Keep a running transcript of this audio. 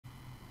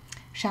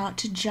Shout out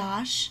to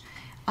Josh.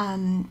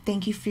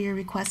 Thank you for your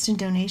request and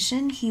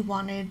donation. He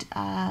wanted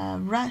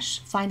Rush,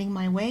 Finding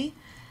My Way,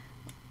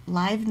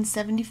 live in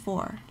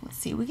 74. Let's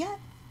see what we get.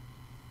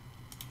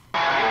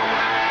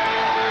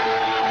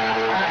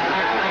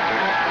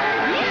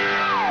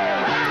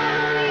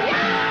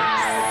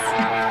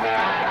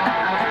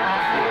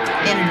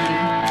 Energy.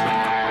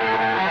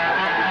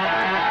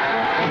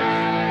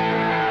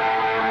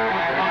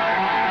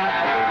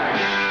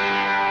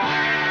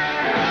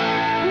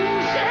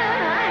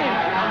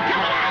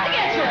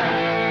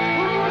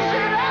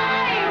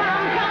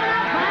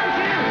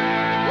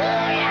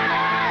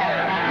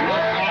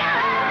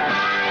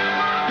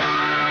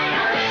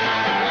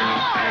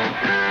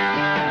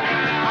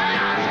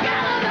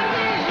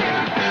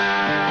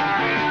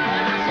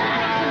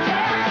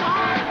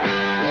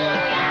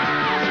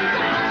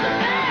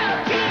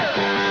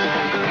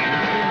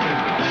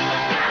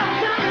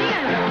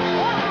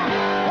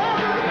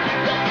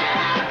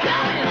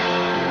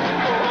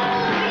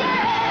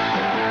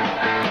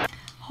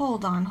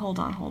 Hold on.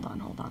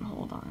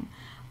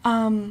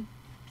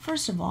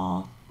 First of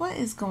all, what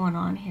is going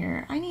on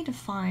here? I need to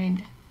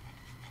find,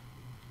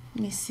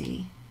 let me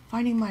see,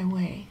 Finding My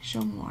Way,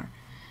 show more.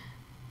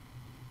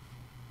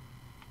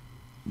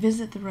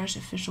 Visit the Rush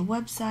official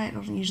website. I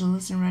don't usually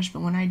listen to Rush,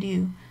 but when I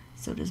do,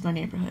 so does my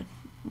neighborhood.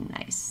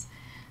 Nice.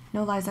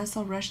 No lies, I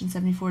saw Rush in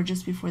 74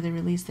 just before they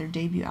released their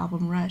debut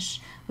album,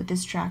 Rush, with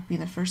this track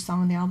being the first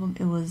song on the album.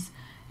 It was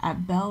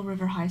at Bell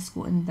River High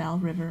School in Bell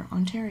River,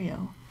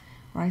 Ontario,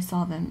 where I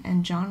saw them,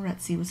 and John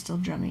Rutsey was still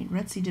drumming.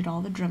 Rutsey did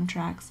all the drum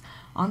tracks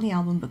on the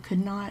album but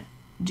could not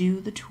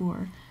do the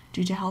tour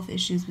due to health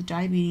issues with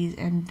diabetes,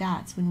 and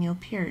that's when Neil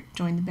Peart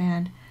joined the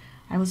band.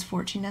 I was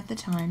 14 at the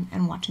time,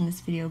 and watching this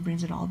video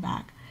brings it all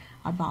back.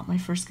 I bought my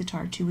first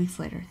guitar 2 weeks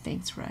later.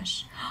 Thanks,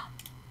 Rush.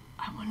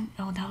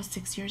 Oh, that was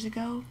 6 years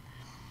ago?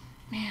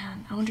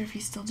 Man, I wonder if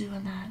he's still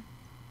doing that.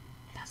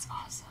 That's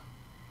awesome.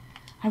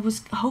 I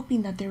was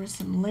hoping that there was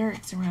some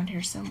lyrics around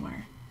here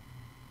somewhere.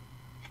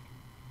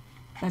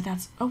 But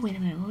that's, oh, wait a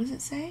minute, what does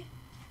it say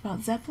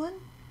about Zeppelin?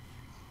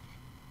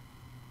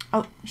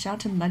 Oh, shout out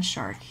to Mud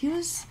Shark. He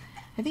was,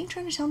 I think,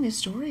 trying to tell me a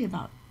story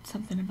about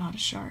something about a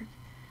shark.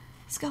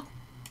 Let's go.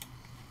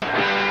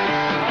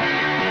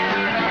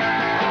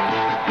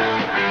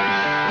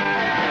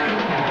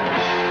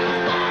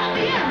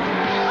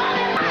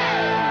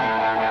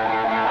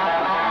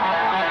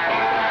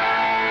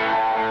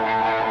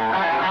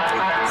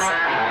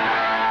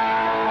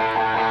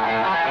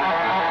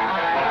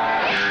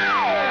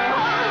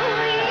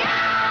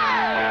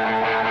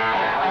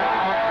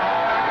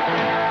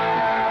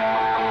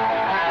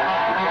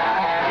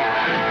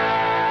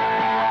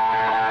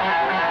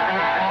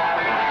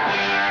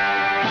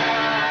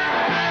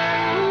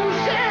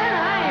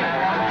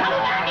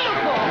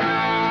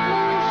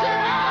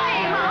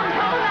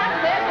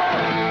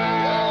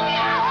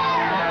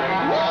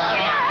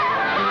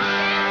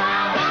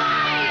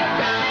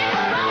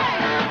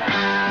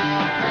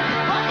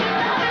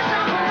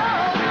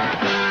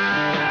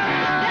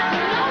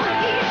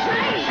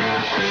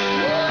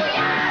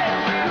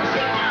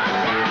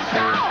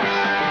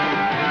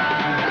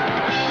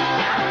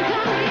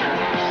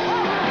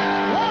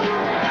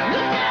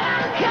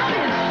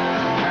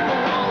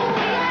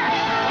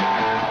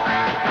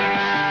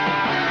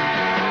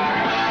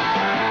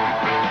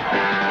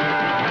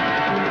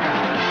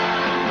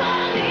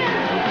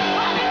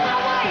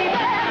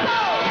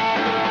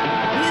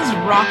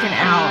 Rocking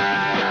out.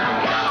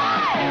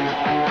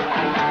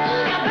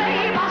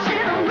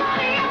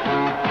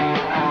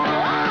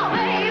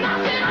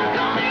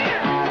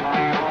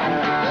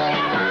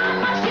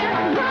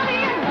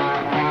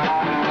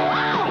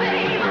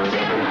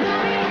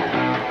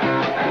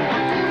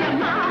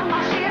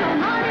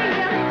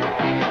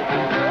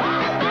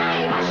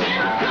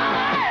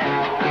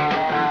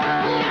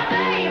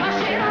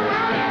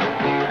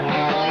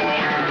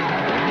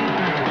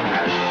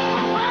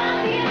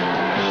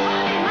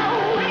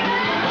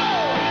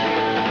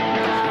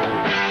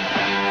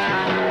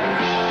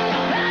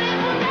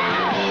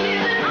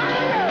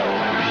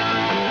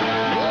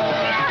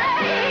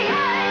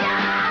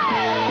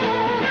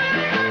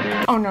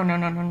 Oh,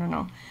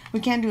 no. We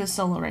can't do a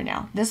solo right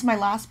now. This is my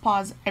last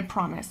pause, I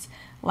promise.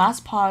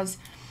 Last pause.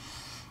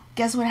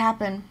 Guess what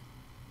happened?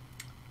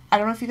 I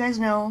don't know if you guys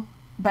know,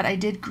 but I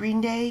did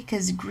Green Day,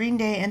 because Green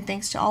Day, and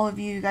thanks to all of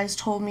you, you guys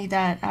told me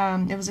that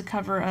it was a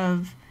cover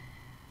of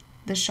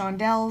the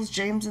Shondells,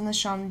 James and the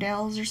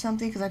Shondells or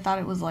something, because I thought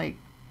it was like,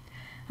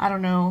 I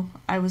don't know,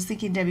 I was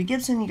thinking Debbie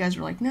Gibson. You guys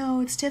were like,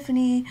 no, it's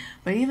Tiffany,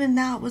 but even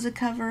that was a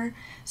cover.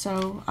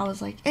 So I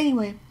was like,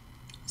 anyway,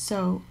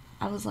 so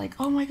I was like,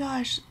 oh my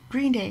gosh,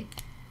 Green Day,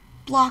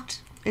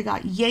 blocked. It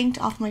got yanked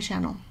off my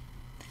channel.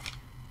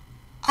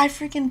 I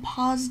freaking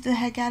paused the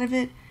heck out of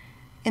it,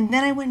 and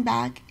then I went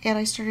back and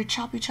I started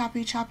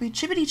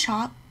chippity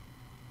chop,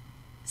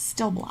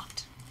 still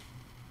blocked.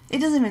 It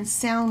doesn't even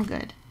sound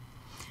good,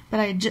 but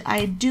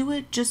I do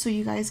it just so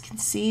you guys can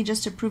see,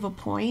 just to prove a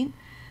point.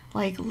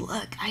 Like,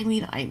 look, I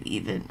mean, I'm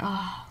even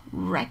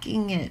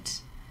wrecking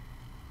it.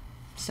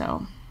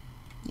 So,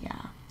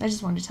 yeah. I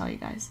just wanted to tell you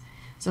guys.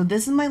 So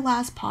this is my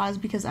last pause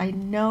because I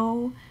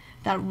know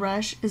that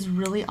Rush is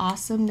really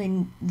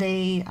awesome.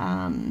 They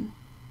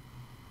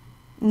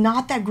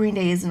not that Green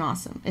Day isn't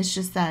awesome. It's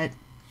just that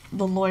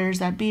the Lawyers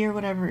That Be or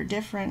whatever are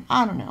different.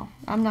 I don't know.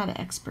 I'm not an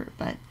expert,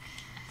 but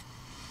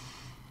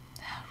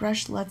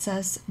Rush lets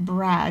us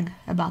brag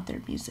about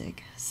their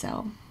music.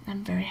 So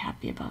I'm very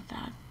happy about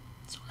that.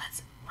 So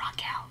let's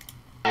rock out.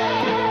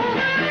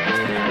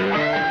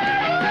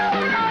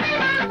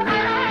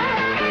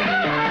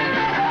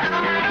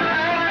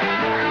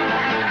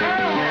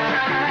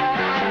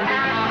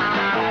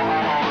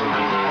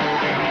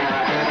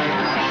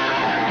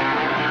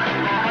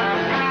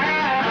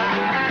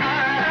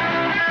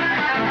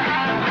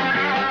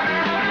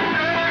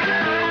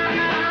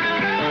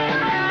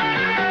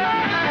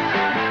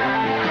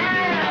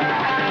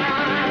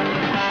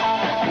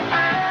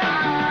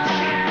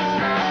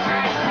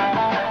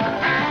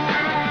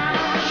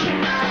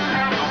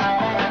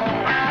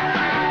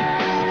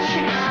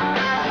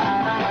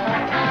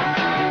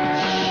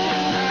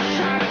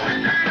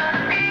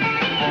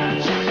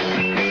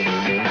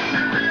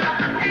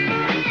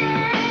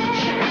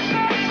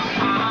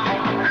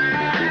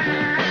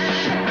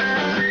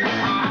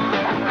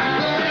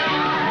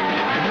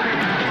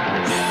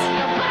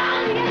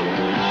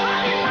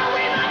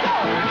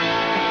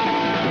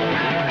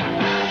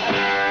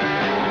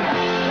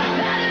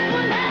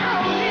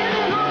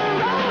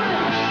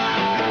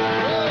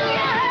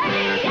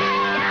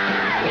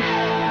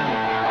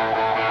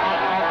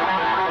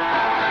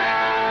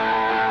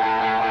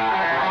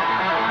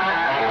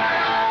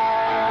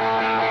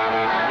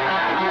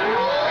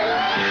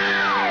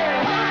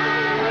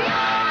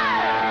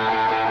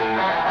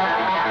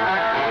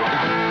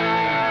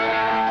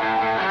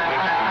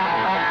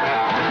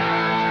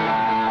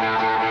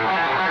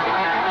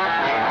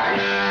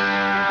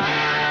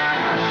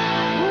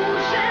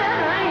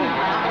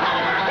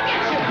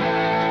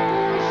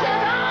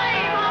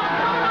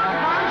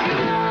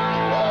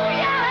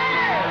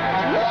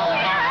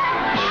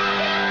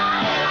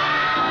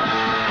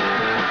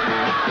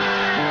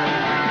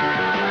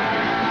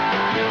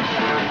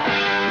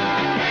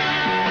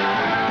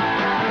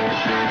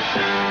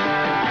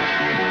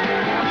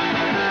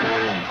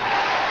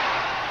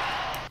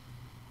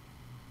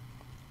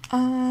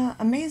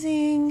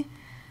 Amazing.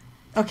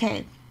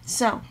 Okay,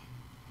 so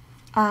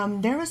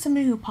there was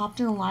somebody who popped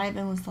in live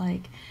and was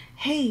like,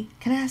 hey,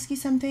 can I ask you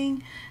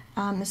something?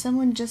 If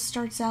someone just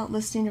starts out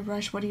listening to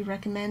Rush, what do you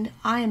recommend?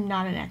 I am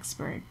not an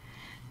expert.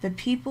 The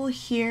people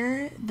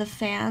here, the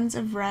fans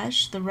of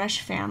Rush, the Rush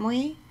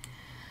family,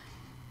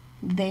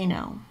 they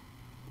know.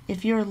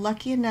 If you're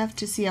lucky enough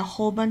to see a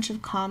whole bunch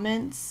of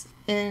comments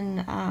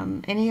in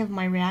any of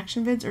my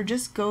reaction vids, or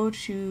just go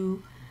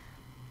to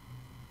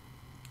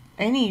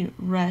any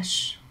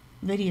Rush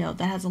video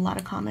that has a lot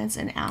of comments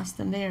and ask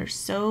them, they are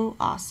so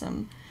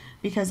awesome,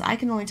 because I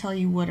can only tell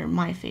you what are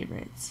my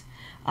favorites.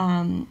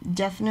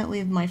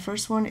 Definitely my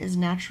first one is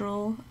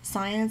Natural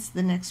Science.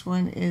 The next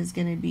one is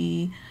going to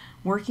be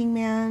Working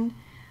Man.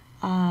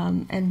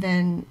 And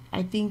then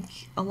I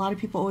think a lot of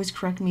people always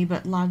correct me,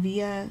 but La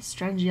Via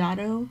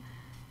Strangiato,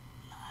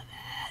 love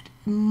it.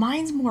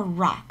 Mine's more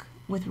rock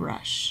with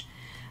Rush.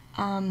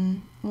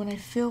 When I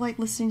feel like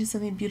listening to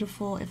something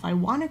beautiful, if I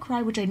want to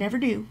cry, which I never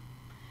do,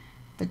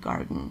 The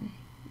Garden,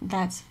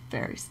 that's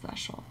very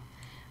special.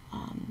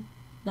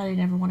 But I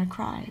never want to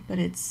cry, but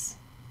it's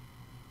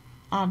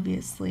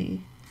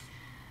obviously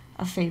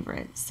a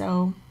favorite.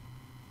 So,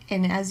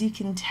 and as you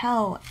can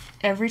tell,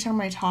 every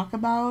time I talk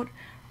about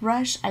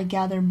Rush, I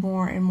gather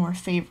more and more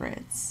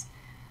favorites.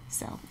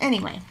 So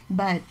anyway,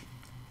 but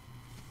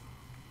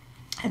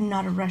I'm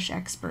not a Rush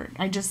expert.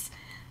 I just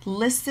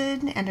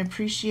listen and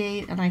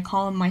appreciate, and I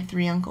call them my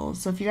three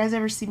uncles. So if you guys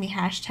ever see me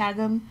hashtag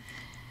them,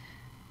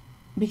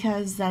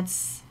 because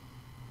that's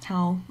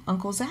how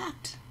uncles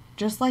act.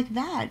 Just like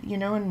that, you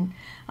know, and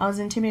I was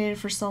intimidated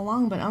for so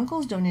long, but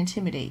uncles don't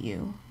intimidate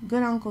you.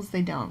 Good uncles,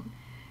 they don't.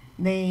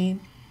 They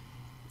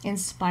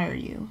inspire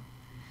you.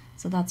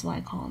 So that's why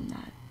I call them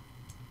that.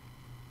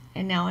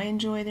 And now I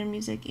enjoy their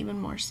music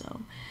even more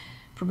so.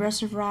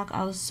 Progressive rock,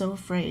 I was so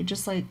afraid.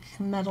 Just like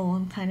metal,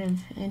 I'm kind of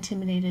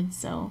intimidated.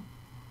 So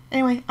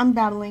anyway, I'm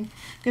battling.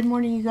 Good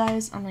morning, you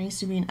guys. I'm not used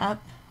to being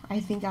up.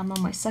 I think I'm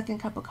on my second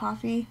cup of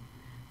coffee.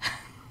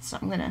 So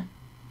I'm going to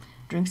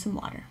drink some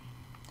water.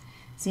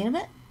 See you in a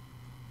bit.